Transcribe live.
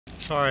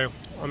Sorry,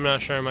 I'm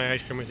not sharing my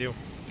ice cream with you.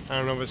 I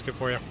don't know if it's good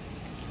for you.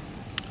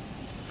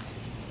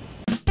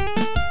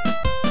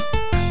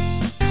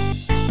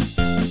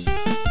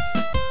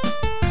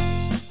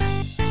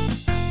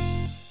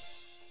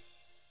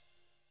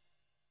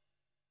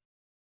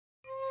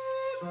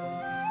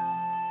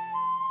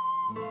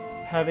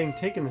 Having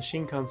taken the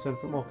Shinkansen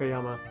from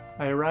Okayama,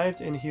 I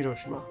arrived in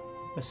Hiroshima,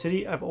 a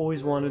city I've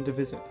always wanted to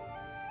visit.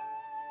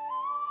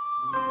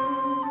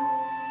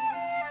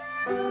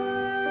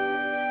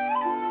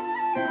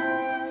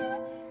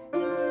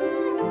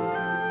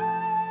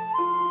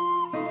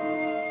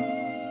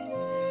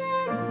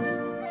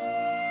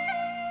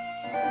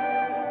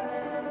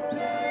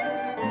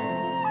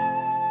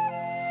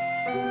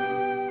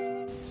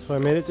 So I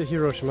made it to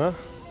Hiroshima,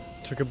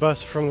 took a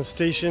bus from the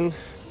station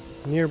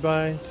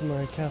nearby to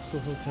my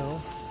capsule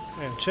hotel.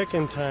 And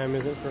check-in time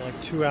isn't for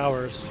like 2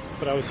 hours,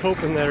 but I was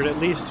hoping that it'd at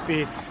least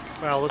be,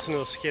 wow, listen to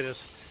those skitters.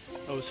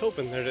 I was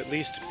hoping there'd at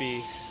least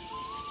be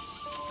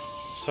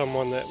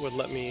someone that would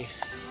let me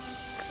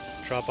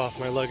drop off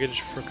my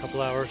luggage for a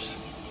couple hours.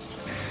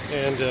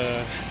 And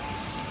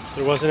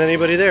there wasn't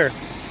anybody there.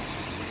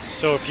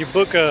 So if you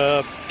book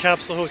a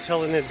capsule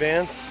hotel in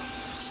advance,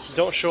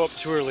 don't show up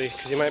too early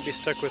because you might be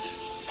stuck with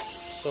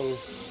some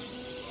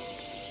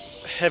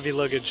heavy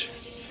luggage.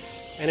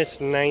 And it's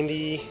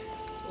 90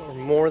 or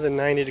more than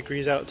 90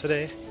 degrees out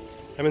today.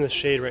 I'm in the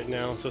shade right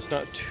now, so it's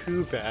not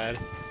too bad.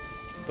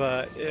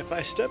 But if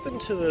I step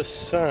into the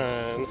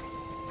sun,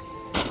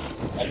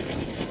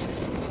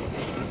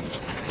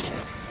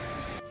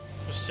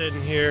 just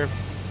sitting here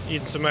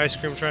eating some ice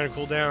cream, trying to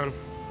cool down.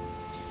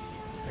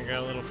 I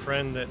got a little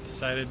friend that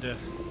decided to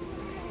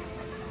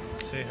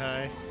say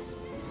hi.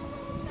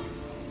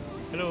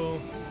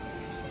 Hello.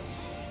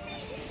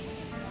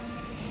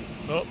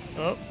 Oh.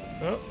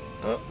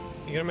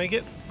 You gonna make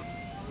it?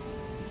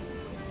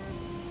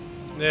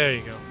 There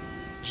you go.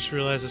 Just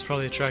realized it's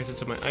probably attracted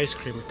to my ice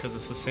cream because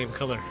it's the same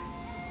color.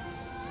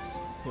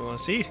 You wanna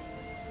see?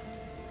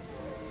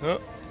 Oh.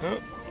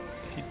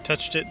 He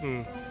touched it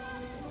and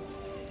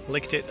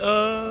licked it.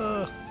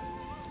 Oh!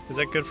 Is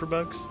that good for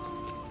bugs?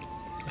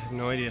 I have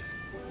no idea.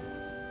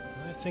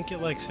 I think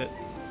it likes it.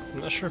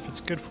 I'm not sure if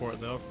it's good for it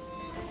though.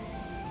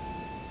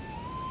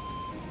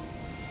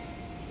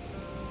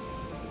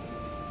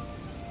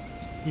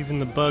 Even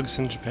the bugs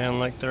in Japan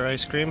like their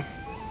ice cream.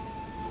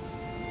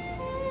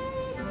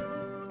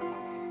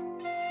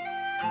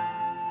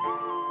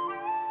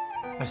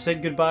 I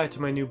said goodbye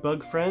to my new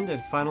bug friend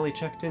and finally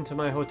checked into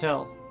my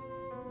hotel.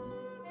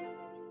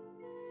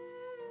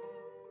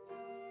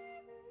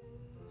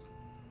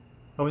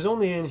 I was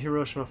only in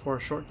Hiroshima for a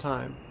short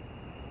time,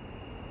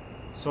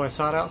 so I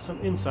sought out some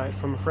insight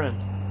from a friend.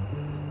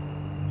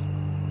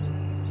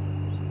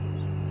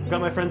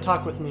 Got my friend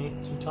talk with me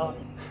to talk.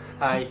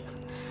 Hi.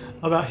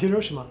 About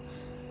Hiroshima.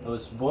 I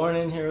was born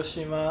in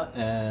Hiroshima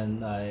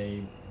and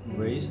I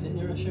raised in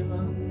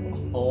Hiroshima.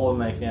 All of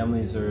my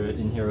families are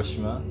in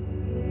Hiroshima.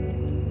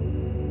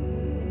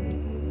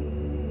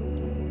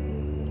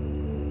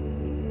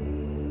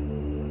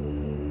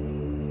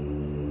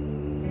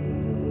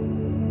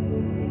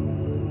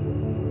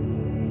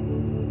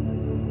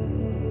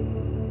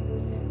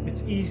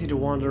 It's easy to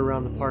wander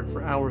around the park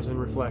for hours and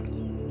reflect.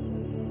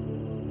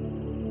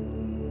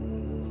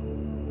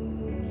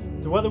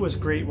 The weather was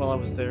great while I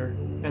was there,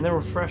 and there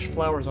were fresh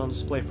flowers on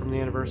display from the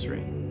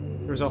anniversary.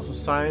 There was also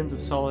signs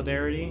of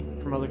solidarity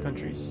from other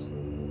countries.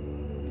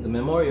 The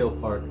memorial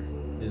park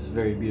is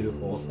very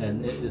beautiful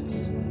and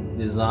it's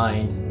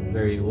designed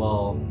very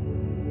well.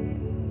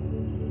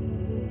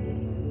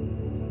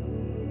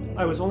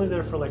 I was only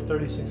there for like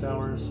 36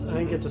 hours. I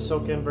didn't get to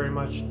soak in very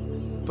much,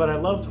 but I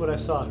loved what I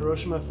saw.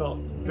 Hiroshima felt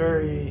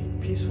very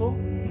peaceful.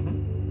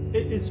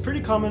 It's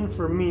pretty common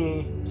for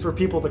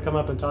people to come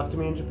up and talk to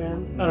me in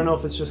Japan. I don't know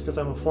if it's just because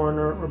I'm a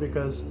foreigner or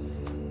because,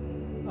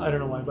 I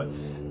don't know why, but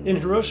in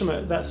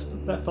Hiroshima,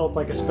 that felt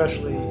like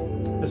especially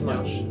as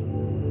much.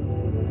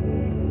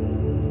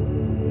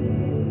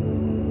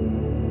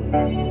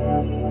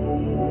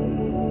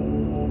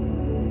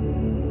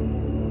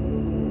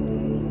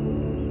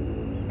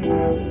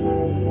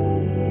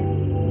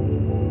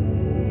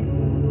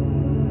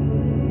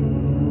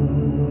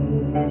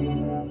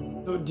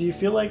 So do you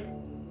feel like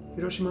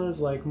Hiroshima is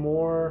like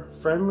more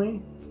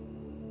friendly?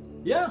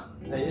 Yeah,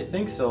 I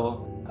think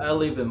so. I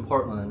live in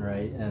Portland,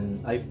 right?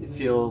 And I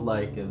feel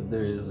like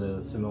there is a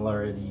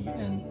similarity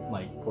in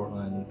like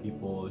Portland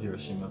people,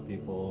 Hiroshima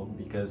people,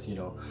 because you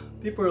know,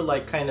 people are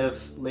like kind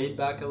of laid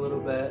back a little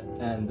bit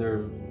and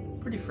they're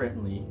pretty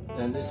friendly,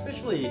 and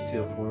especially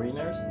to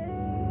foreigners.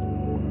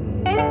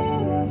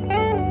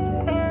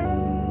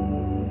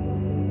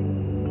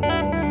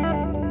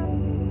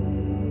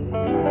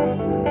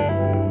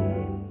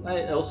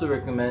 I also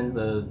recommend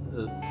the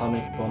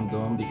Atomic Bomb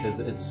Dome because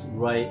it's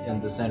right in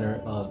the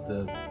center of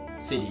the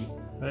city,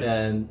 right.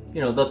 And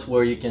you know, that's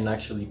where you can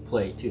actually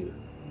play too.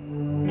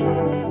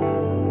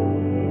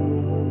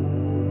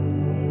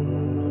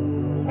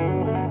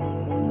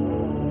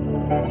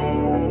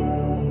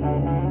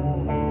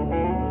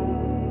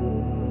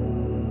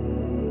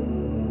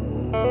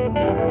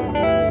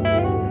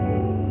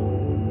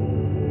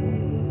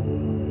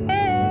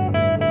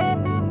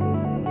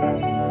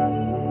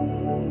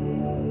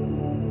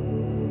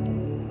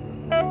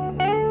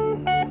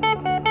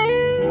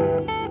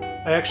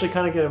 actually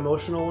kind of get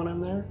emotional when I'm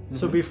there.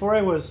 So before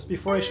I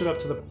showed up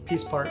to the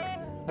Peace Park,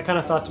 I kind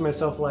of thought to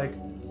myself, like,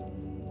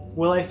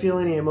 will I feel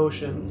any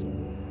emotions?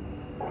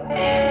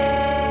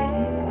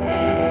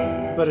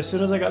 But as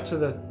soon as I got to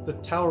the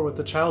tower with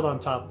the child on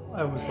top,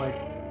 I was like,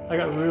 I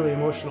got really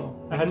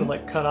emotional. I had to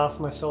like cut off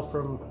myself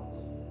from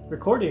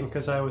recording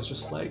because I was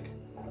just like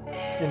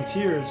in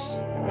tears.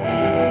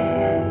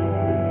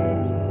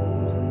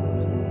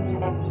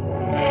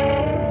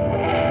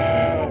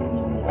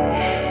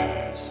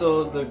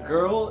 So the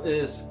girl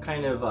is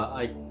kind of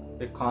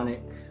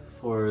iconic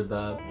for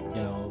the,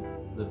 you know,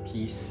 the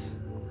peace,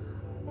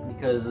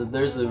 because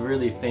there's a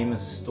really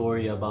famous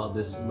story about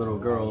this little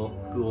girl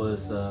who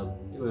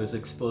was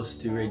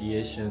exposed to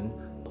radiation,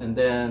 and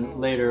then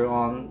later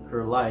on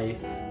her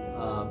life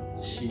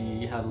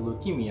she had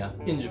leukemia.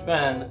 In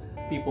Japan,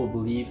 people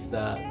believe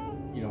that,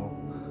 you know,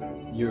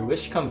 your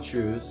wish comes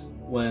true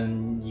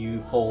when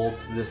you hold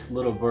this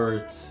little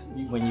birds,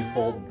 when you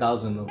hold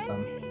thousands of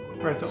them.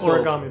 Right, the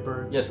origami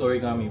birds. Yes,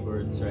 origami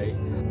birds, right?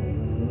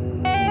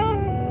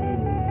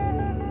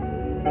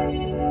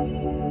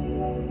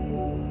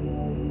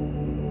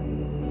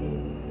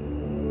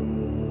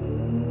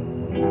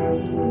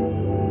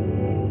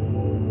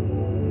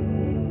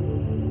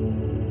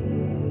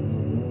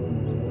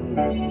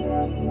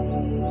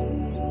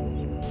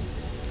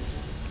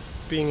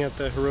 Being at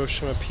the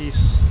Hiroshima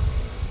Peace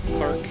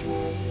Park,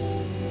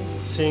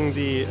 seeing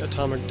the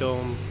atomic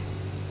dome,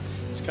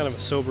 it's kind of a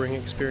sobering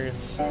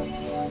experience,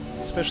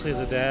 especially as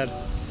a dad,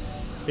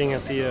 being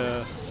at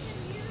the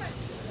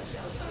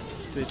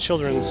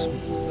children's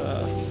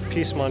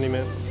peace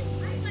monument.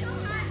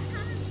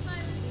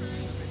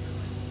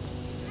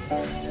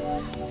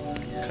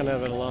 Kind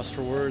of at a loss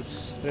for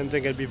words. I didn't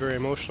think I'd be very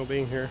emotional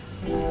being here.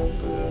 But,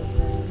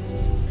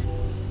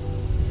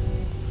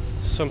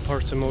 some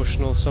parts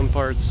emotional, some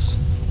parts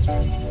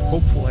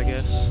hopeful, I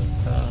guess.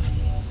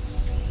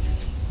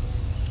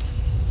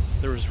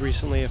 There was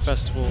recently a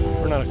festival,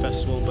 or not a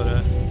festival, but a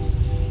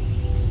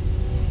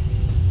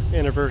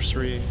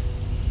anniversary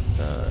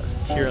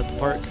here at the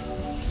park,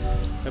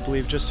 I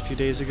believe just a few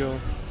days ago.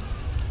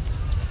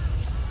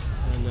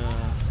 And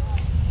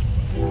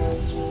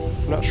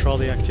I'm not sure all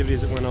the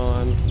activities that went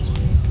on.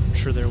 I'm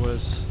sure there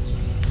was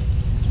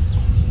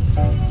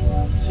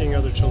seeing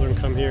other children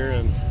come here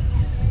and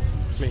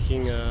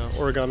making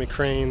origami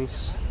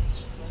cranes,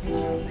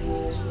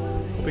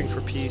 hoping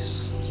for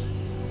peace,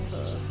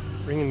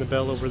 ringing the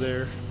bell over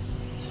there.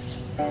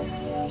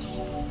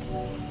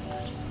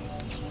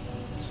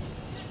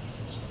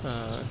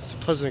 It's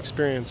a pleasant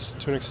experience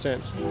to an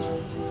extent.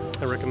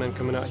 I recommend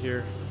coming out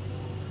here.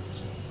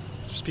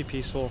 Just be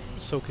peaceful,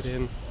 soak it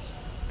in.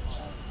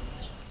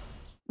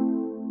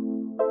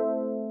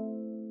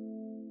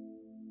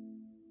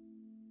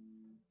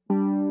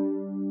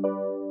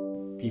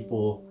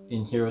 People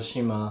in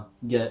Hiroshima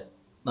get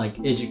like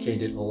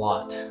educated a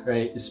lot,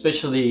 right?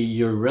 Especially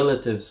your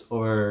relatives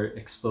are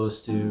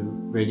exposed to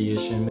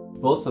radiation.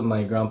 Both of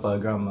my grandpa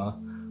and grandma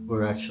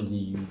were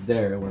actually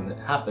there when it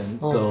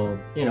happened. So,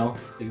 you know,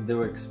 they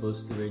were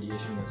exposed to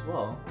radiation as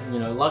well. You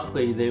know,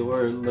 luckily they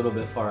were a little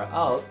bit far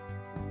out.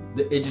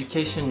 The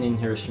education in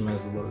Hiroshima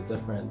is a little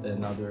different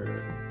than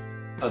other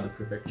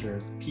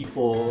prefectures.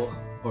 People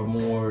are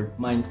more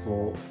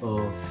mindful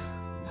of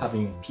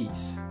having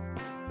peace.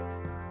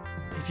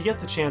 If you get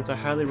the chance, I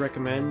highly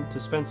recommend to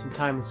spend some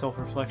time in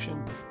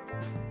self-reflection.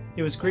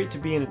 It was great to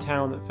be in a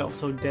town that felt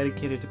so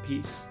dedicated to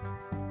peace.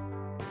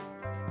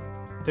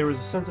 There was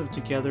a sense of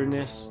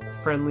togetherness,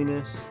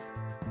 friendliness.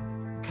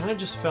 It kind of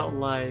just felt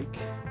like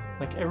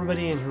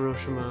everybody in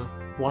Hiroshima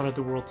wanted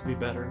the world to be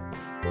better.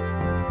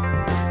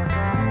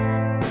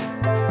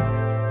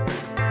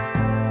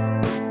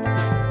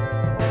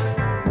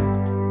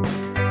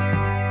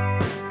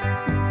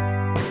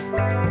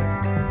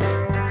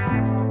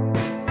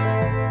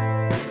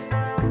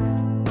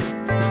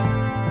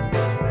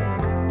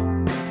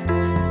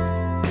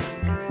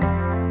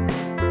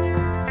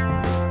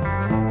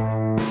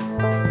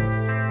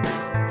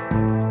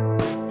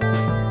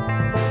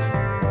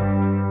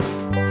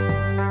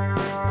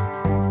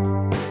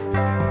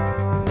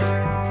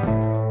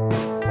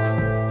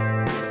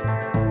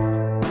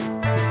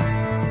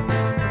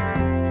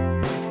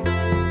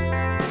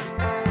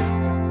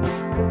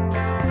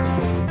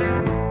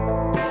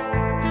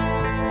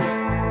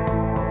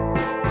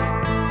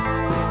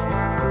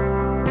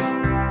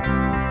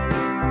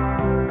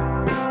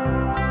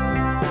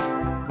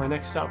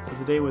 Next stop for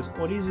the day was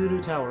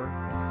Orizuru Tower.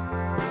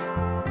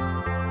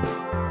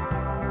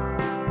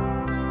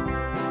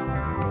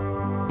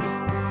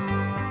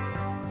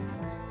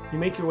 You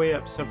make your way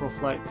up several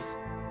flights.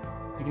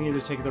 You can either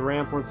take the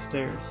ramp or the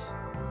stairs.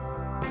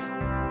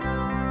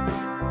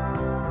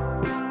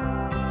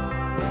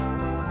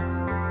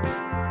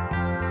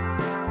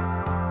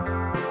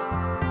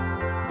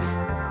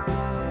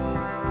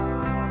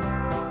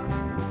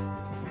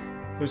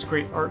 There's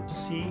great art to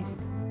see.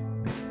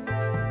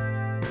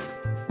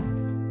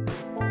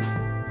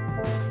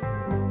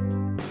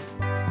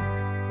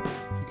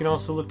 You can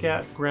also look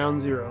at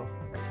Ground Zero.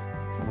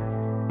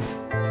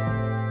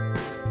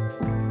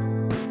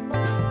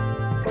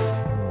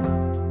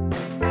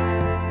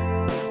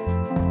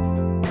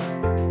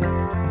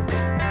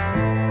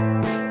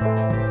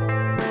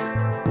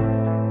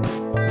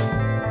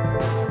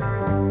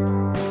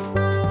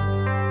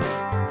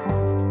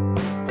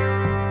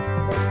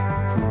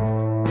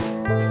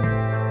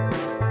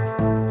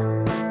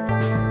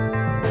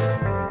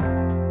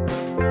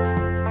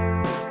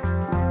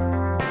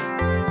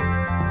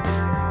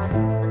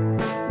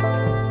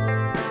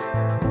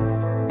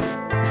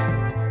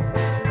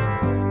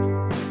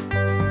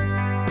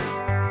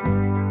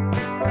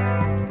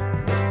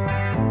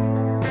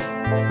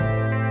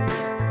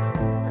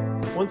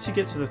 Once you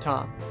get to the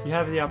top, you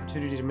have the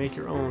opportunity to make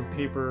your own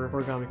paper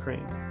origami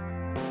crane.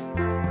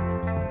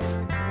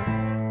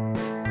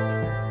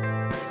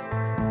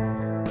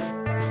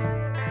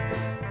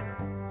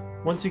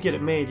 Once you get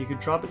it made, you could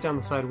drop it down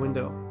the side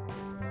window.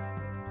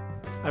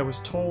 I was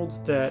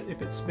told that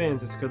if it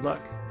spins, it's good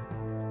luck.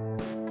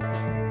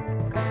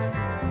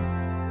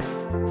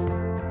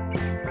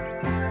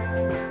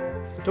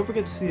 Don't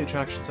forget to see the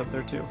attractions up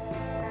there too.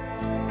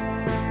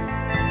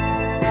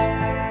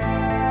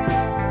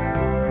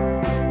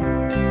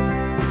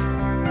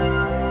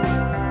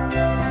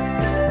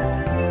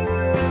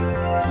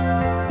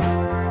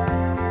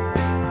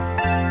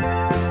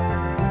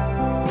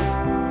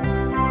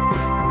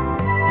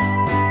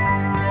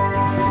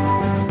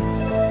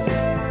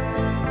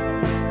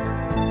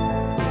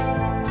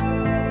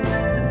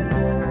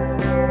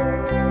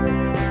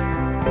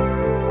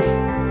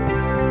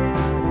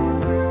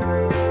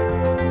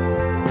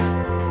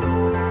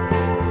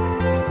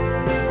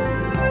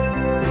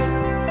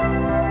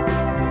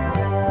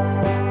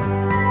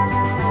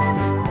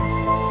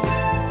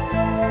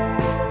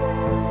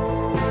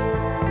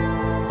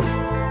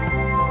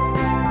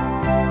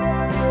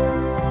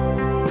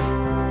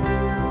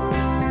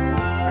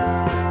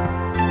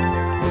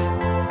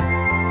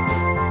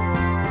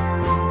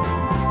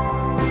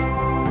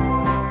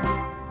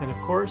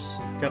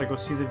 Gotta go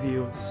see the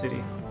view of the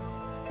city.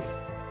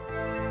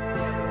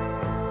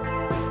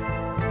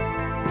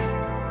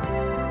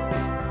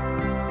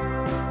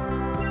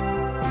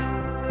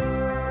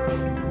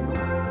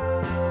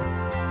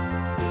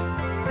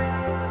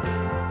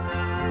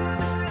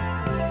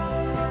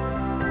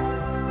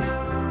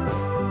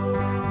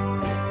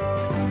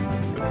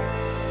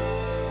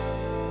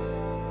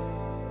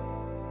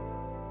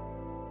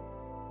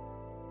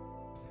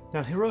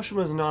 Now,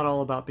 Hiroshima is not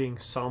all about being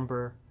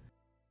somber.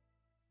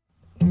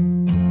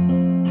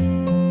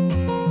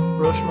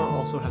 Hiroshima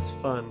also has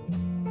fun.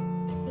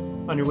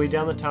 On your way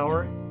down the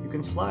tower, you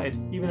can slide.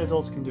 Even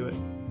adults can do it.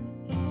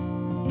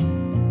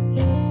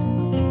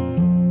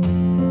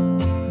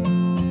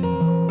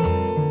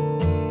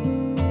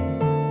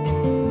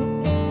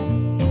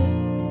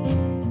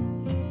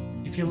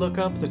 If you look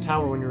up the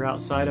tower when you're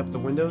outside up the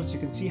windows, you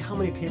can see how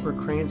many paper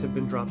cranes have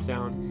been dropped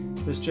down.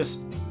 There's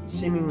just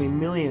seemingly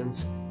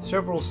millions,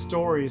 several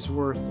stories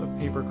worth of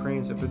paper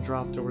cranes have been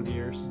dropped over the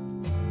years.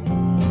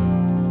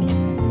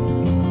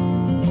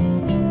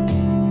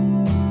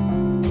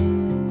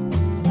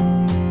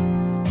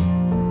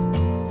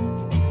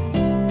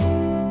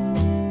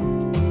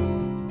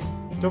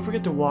 Don't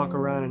forget to walk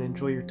around and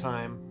enjoy your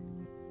time.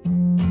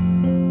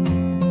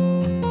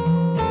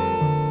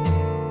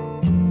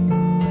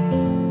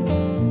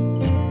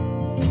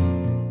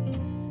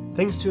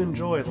 Things to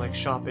enjoy like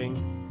shopping,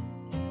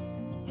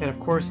 and of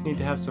course need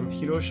to have some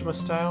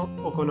Hiroshima-style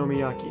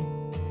okonomiyaki.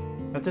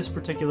 At this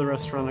particular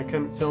restaurant I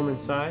couldn't film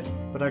inside,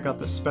 but I got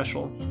the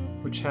special,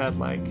 which had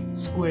like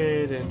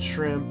squid and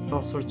shrimp and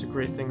all sorts of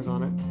great things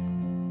on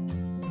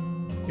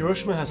it.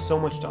 Hiroshima has so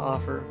much to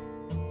offer.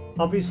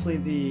 Obviously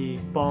the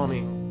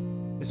bombing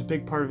is a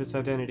big part of its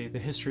identity, the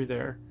history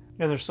there,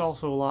 and there's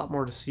also a lot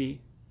more to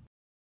see.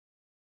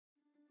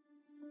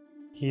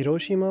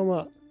 Hiroshima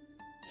wa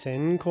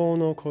senkou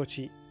no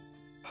kochi,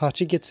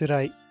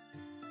 hachigetsurai.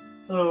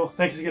 Hello,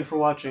 thanks again for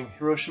watching.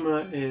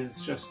 Hiroshima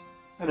is just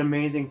an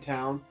amazing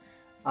town.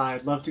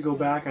 I'd love to go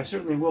back. I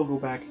certainly will go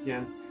back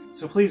again.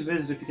 So please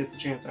visit if you get the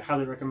chance. I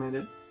highly recommend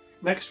it.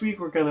 Next week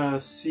we're gonna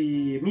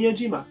see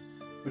Miyajima,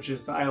 which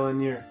is the island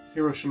near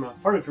Hiroshima,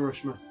 part of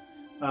Hiroshima.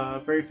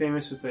 Very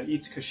famous with the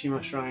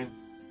Itsukashima Shrine.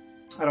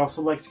 I'd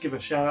also like to give a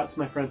shout out to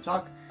my friend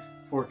Tak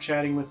for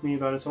chatting with me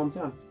about his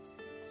hometown.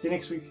 See you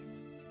next week.